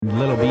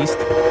Northeast.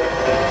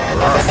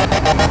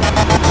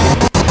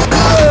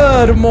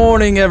 Good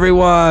morning,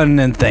 everyone,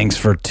 and thanks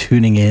for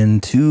tuning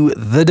in to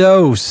The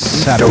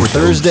Dose. Happy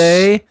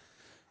Thursday.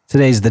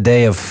 Today's the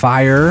day of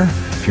fire.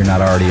 If you're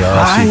not already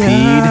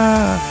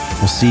RSVP'd,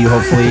 we'll see you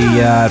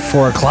hopefully at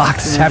 4 o'clock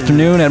this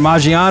afternoon at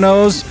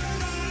Maggiano's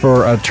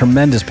for a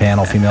tremendous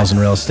panel, Females in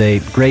Real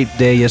Estate. Great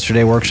day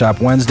yesterday, Workshop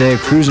Wednesday,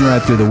 cruising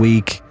right through the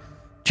week.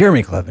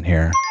 Jeremy Clevin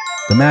here,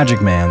 the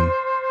Magic Man.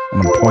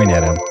 I'm going to point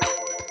at him.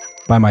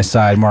 By my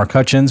side, Mark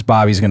Hutchins.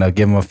 Bobby's going to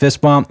give him a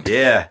fist bump.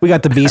 Yeah. We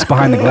got the beast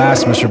behind the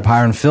glass, Mr.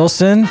 Byron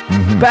Filson.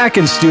 Back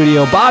in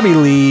studio, Bobby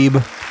Lieb.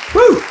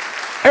 Woo!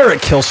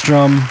 Eric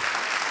Kilstrom.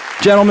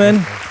 Gentlemen,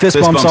 fist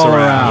bumps all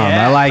around.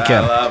 Yeah, I like it.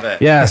 I love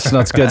it. Yes,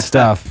 that's good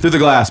stuff. Through the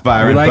glass,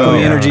 Byron. We like when the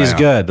Boom. energy is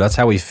good. That's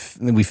how we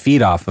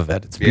feed off of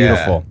it. It's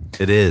beautiful.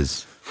 Yeah, it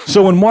is.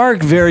 So when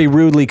Mark very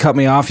rudely cut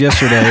me off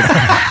yesterday,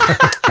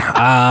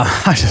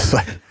 I just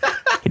like...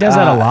 He does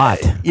that a lot.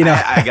 You know,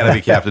 I got to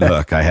be Captain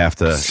Hook. I have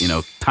to,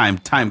 time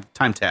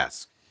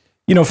tasks.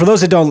 You know, for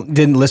those that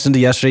didn't listen to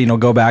yesterday,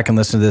 go back and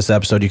listen to this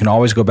episode. You can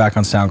always go back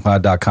on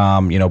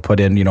SoundCloud.com, put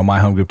in, My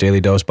Home Group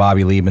Daily Dose,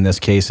 Bobby Lieb in this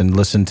case, and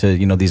listen to,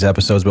 these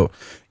episodes. But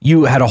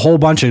you had a whole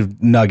bunch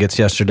of nuggets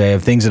yesterday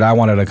of things that I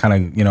wanted to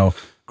kind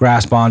of,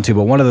 grasp onto.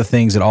 But one of the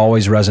things that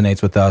always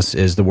resonates with us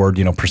is the word,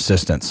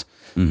 persistence.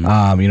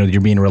 Mm-hmm.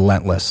 You're being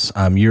relentless.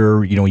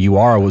 You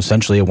are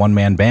essentially a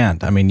one-man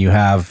band. I mean, you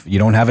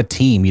don't have a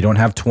team. You don't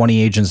have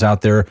 20 agents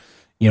out there,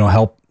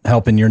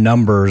 helping your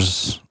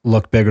numbers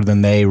look bigger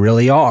than they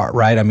really are,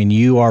 right? I mean,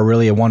 you are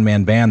really a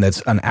one-man band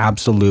that's an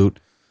absolute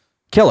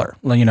killer,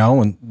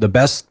 in the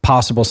best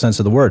possible sense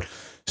of the word.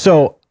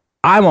 So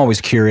I'm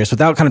always curious,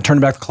 without kind of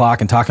turning back the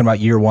clock and talking about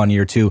year one,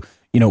 year two,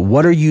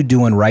 what are you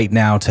doing right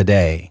now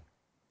today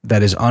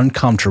that is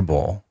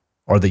uncomfortable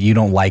or that you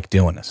don't like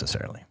doing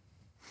necessarily?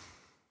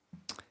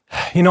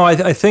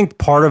 I think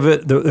part of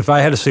it, if I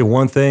had to say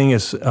one thing,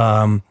 is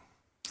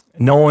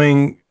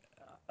knowing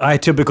I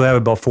typically have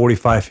about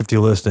 45, 50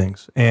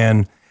 listings.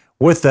 And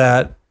with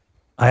that,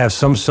 I have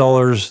some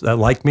sellers that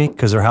like me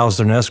because they're housed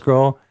in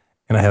escrow.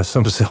 And I have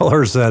some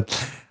sellers that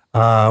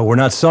were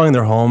not selling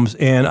their homes.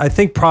 And I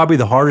think probably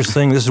the hardest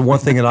thing, this is one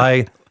thing that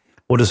I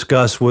will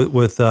discuss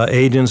with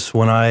agents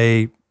when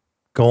I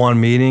go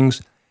on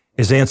meetings,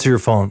 is answer your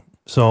phone.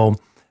 So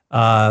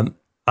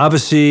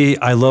obviously,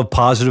 I love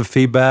positive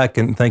feedback,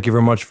 and thank you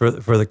very much for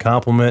the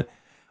compliment.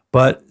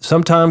 But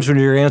sometimes when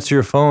you answer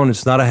your phone,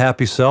 it's not a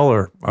happy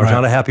seller or it's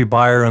not a happy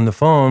buyer on the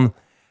phone.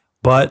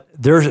 But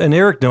and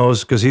Eric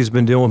knows because he's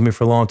been dealing with me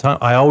for a long time.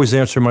 I always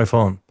answer my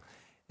phone.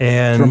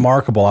 And it's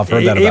remarkable. I've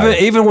heard that about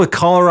even with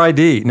caller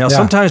ID. Now,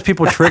 sometimes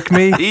people trick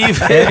me,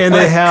 and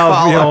they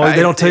have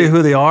they don't tell you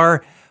who they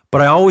are.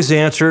 But I always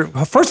answer.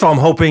 First of all, I'm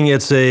hoping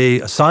it's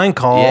a sign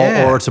call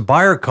or it's a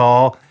buyer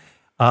call.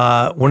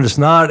 When it's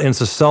not, and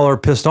it's a seller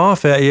pissed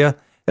off at you,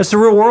 it's the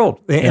real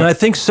world. And I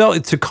think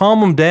to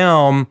calm them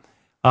down,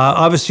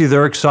 obviously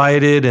they're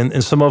excited,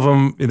 and some of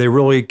them, they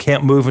really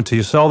can't move until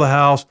you sell the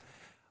house.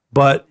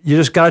 But you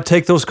just got to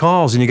take those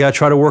calls, and you got to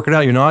try to work it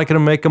out. You're not going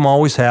to make them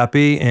always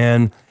happy.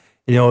 And,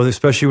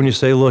 especially when you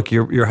say, look,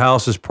 your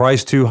house is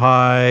priced too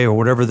high or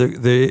whatever,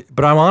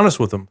 but I'm honest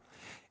with them.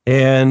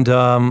 And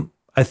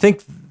I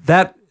think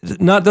that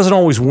doesn't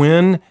always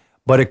win,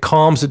 but it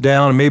calms it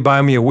down and may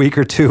buy me a week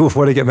or two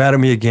before they get mad at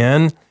me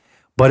again.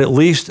 But at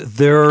least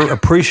they're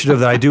appreciative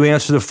that I do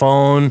answer the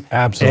phone.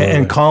 Absolutely.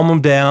 And calm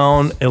them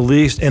down at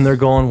least, and they're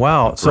going,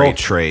 wow. Great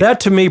trait.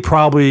 That to me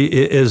probably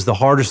is the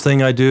hardest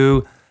thing I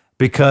do,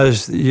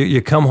 because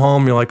you come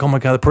home, you're like, oh my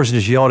God, the person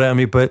just yelled at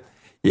me. But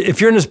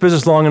if you're in this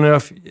business long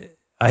enough,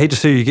 I hate to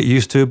say you get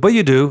used to, but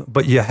you do,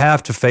 but you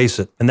have to face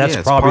it. And that's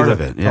probably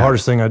the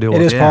hardest thing I deal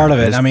with. It is part of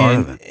it. I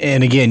mean,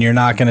 and again, you're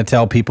not going to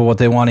tell people what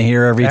they want to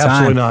hear every time.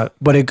 Absolutely not.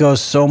 But it goes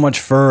so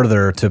much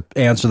further to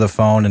answer the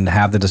phone and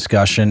have the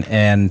discussion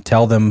and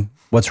tell them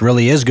what's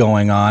really is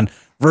going on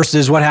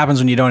versus what happens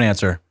when you don't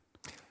answer.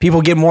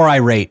 People get more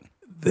irate.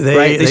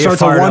 They start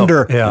to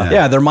wonder.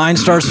 Their mind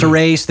starts to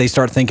race. They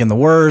start thinking the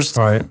worst.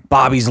 Right.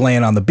 Bobby's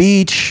laying on the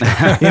beach. You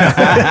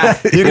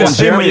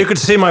can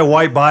see my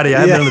white body. I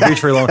haven't been on the beach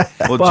very long.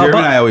 Well, Jeremy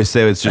and I always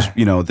say it's just,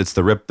 it's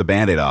the rip the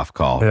Band-Aid off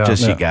call.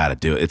 You got to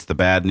do it. It's the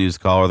bad news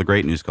call or the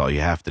great news call.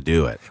 You have to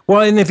do it. Well,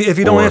 and if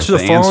you don't answer the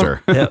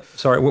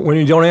phone, when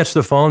you don't answer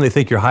the phone, they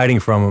think you're hiding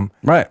from them.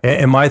 Right.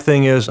 And my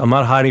thing is, I'm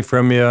not hiding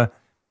from you.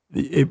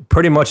 It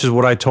pretty much is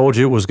what I told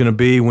you it was going to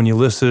be when you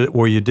listed it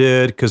where you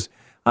did, because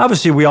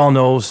obviously, we all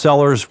know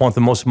sellers want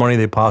the most money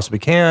they possibly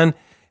can,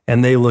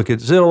 and they look at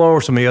Zillow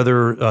or some of the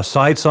other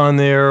sites on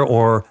there,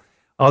 or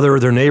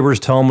their neighbors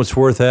tell them it's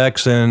worth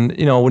X. And,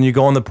 when you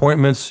go on the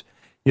appointments,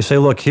 you say,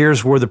 look,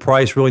 here's where the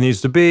price really needs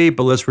to be,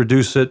 but let's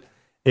reduce it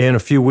in a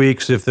few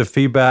weeks if the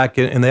feedback,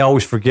 and they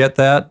always forget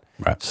that.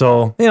 Right.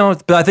 So,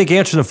 but I think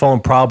answering the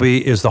phone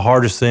probably is the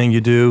hardest thing you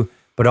do,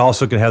 but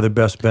also can have the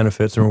best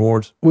benefits and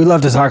rewards. We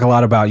love to talk a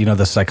lot about,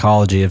 the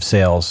psychology of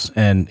sales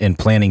and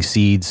planting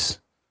seeds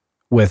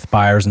with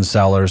buyers and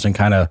sellers and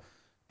kind of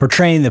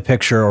portraying the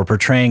picture or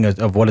portraying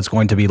of what it's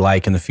going to be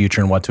like in the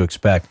future and what to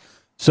expect.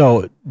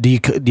 So do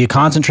you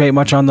concentrate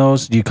much on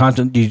those? Do you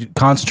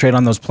concentrate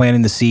on those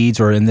planting the seeds,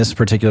 or in this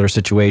particular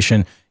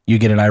situation, you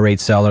get an irate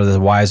seller that,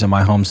 why isn't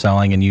my home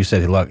selling? And you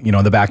said, look,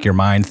 in the back of your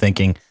mind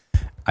thinking,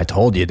 I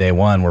told you day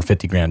one we're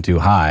 50 grand too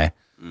high.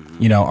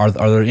 Mm-hmm. Are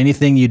there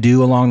anything you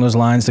do along those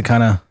lines to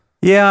kind of?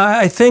 Yeah,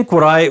 I think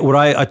what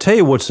I tell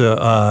you what's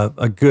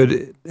a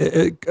good,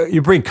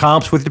 you bring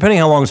comps with, depending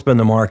how long it's been in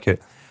the market.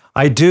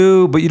 I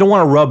do, but you don't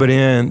want to rub it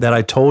in that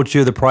I told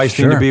you the price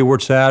need to be where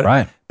it's at.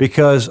 Right.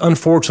 Because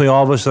unfortunately,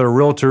 all of us that are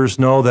realtors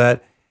know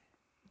that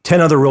 10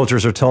 other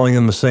realtors are telling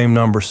them the same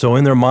number. So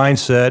in their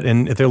mindset,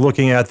 and if they're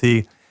looking at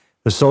the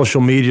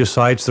social media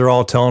sites, they're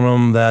all telling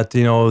them that,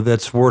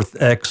 that's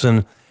worth X.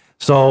 And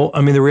so,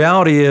 the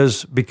reality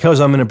is,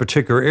 because I'm in a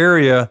particular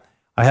area,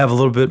 I have a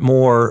little bit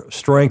more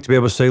strength to be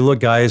able to say,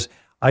 look, guys,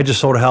 I just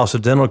sold a house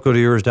identical to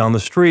yours down the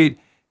street.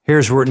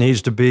 Here's where it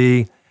needs to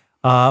be.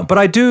 But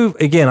I do,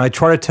 again, I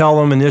try to tell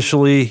them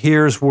initially,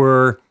 here's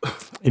where,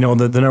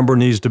 the number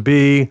needs to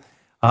be.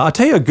 I'll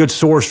tell you, a good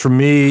source for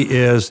me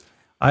is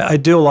I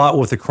do a lot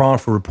with the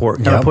Cronford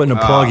Report, kind of putting a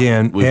plug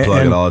in. We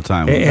plug it all the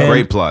time.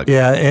 Great plug.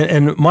 Yeah,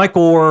 and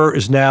Michael Orr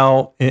is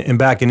now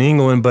back in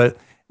England, but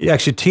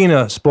actually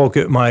Tina spoke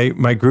at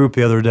my group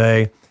the other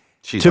day.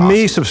 She's awesome.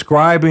 Me,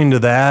 subscribing to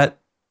that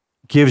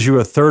gives you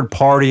a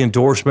third-party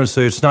endorsement,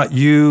 so it's not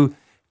you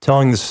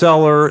telling the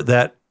seller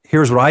that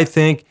here's what I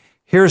think,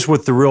 here's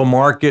what the real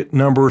market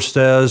number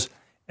says,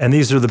 and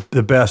these are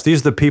the best.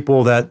 These are the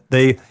people that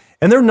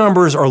and their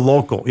numbers are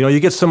local. You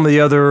get some of the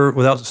other,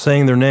 without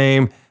saying their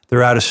name,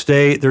 they're out of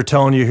state. They're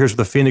telling you, here's what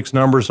the Phoenix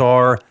numbers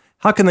are.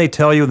 How can they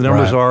tell you what the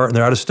numbers are and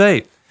they're out of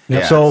state?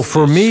 Yeah. So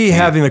for me,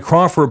 having the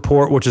Cronford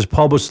Report, which is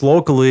published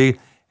locally,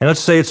 and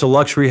let's say it's a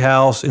luxury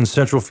house in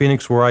Central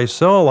Phoenix where I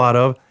sell a lot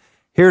of,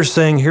 here's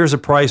the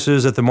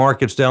prices that the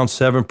market's down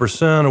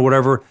 7% or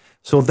whatever.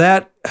 So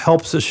that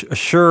helps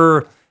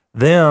assure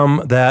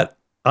them that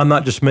I'm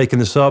not just making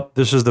this up.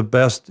 This is the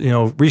best,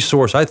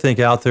 resource I think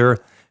out there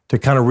to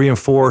kind of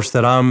reinforce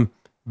that I'm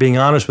being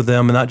honest with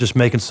them and not just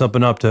making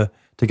something up to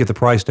get the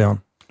price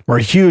down. We're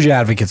huge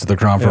advocates of the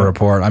Cronford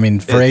Report.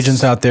 For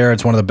agents out there,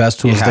 it's one of the best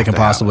tools they can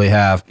possibly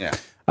have. Yeah.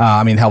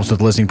 Helps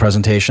with listing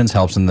presentations,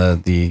 helps in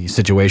the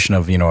situation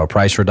of, a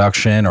price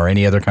reduction or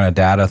any other kind of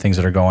data, things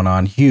that are going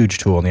on. Huge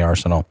tool in the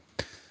arsenal.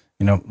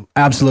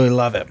 Absolutely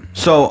love it.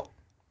 So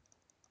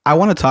I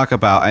want to talk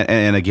about,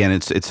 and again,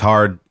 it's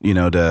hard, I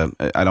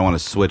don't want to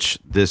switch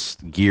this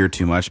gear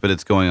too much, but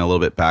it's going a little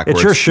bit backwards.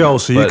 It's your show,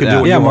 so you can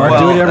do it. Yeah, Mark,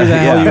 do whatever the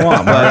hell you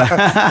want.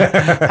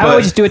 How about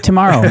we just do it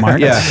tomorrow, Mark?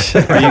 Yeah.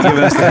 Are you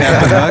giving us the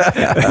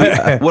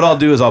captain hook? What I'll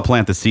do is I'll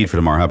plant the seed for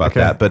tomorrow. How about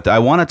that? But I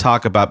want to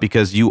talk about,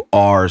 because you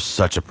are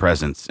such a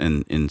presence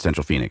in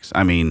Central Phoenix.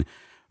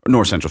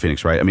 North Central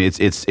Phoenix, right?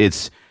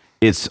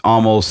 It's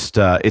almost,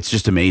 it's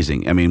just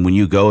amazing. When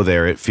you go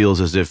there, it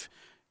feels as if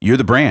you're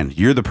the brand.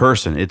 You're the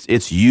person.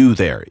 It's you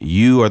there.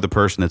 You are the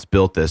person that's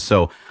built this.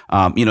 So,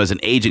 as an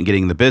agent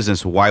getting in the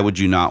business, why would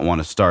you not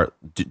want to start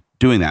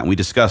doing that? And we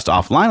discussed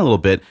offline a little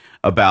bit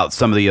about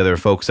some of the other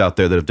folks out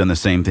there that have done the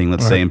same thing,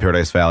 let's say in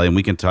Paradise Valley, and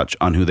we can touch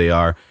on who they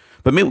are.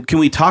 But maybe, can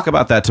we talk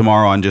about that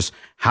tomorrow on just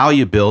how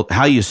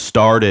you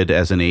started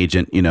as an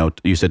agent,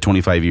 you said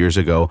 25 years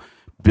ago,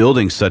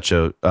 building such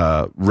a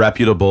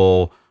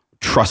reputable,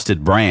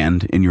 trusted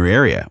brand in your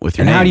area with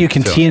your name. And how do you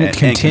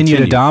continue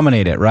to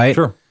dominate it, right?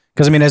 Sure.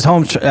 Because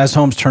as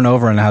homes turn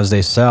over and as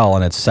they sell,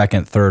 and it's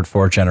second, third,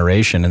 fourth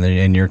generation, and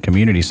in your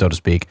community, so to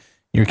speak,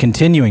 you're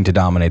continuing to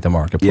dominate the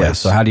marketplace. Yes.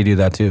 So how do you do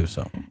that too?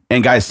 So,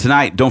 and guys,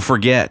 tonight, don't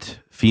forget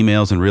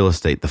Females in Real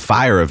Estate, the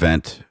FIRE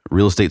event,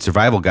 Real Estate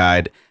Survival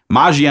Guide.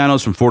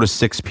 Maggiano's from 4 to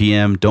 6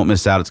 p.m. Don't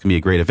miss out. It's going to be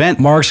a great event.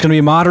 Mark's going to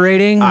be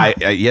moderating.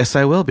 Yes,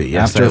 I will be.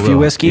 Yes, after a few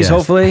whiskeys,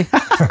 hopefully.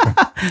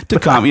 To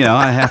calm,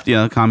 I have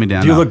to, calm me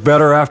down. Do you look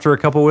better after a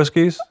couple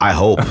whiskeys? I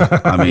hope.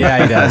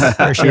 Yeah, he does.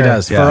 Or she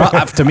does. Yeah.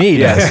 To me, he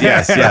does.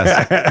 Yes.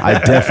 I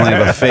definitely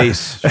have a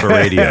face for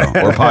radio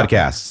or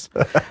podcasts.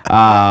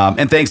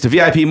 And thanks to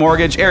VIP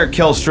Mortgage, Eric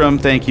Killstrom.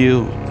 Thank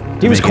you.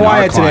 He was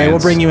quiet today. We'll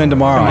bring you in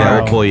tomorrow.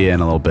 Yeah, we'll pull you in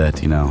a little bit.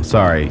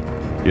 Sorry,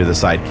 you're the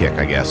sidekick,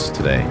 I guess,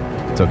 today.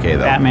 It's okay,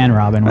 though. Batman,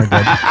 Robin, we're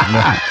good.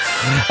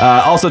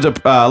 Also to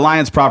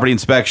Alliance Property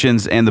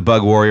Inspections and the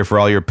Bug Warrior for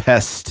all your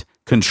pest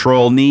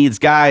control needs.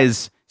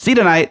 Guys, see you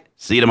tonight.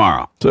 See you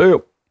tomorrow. See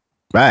you.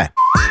 Bye.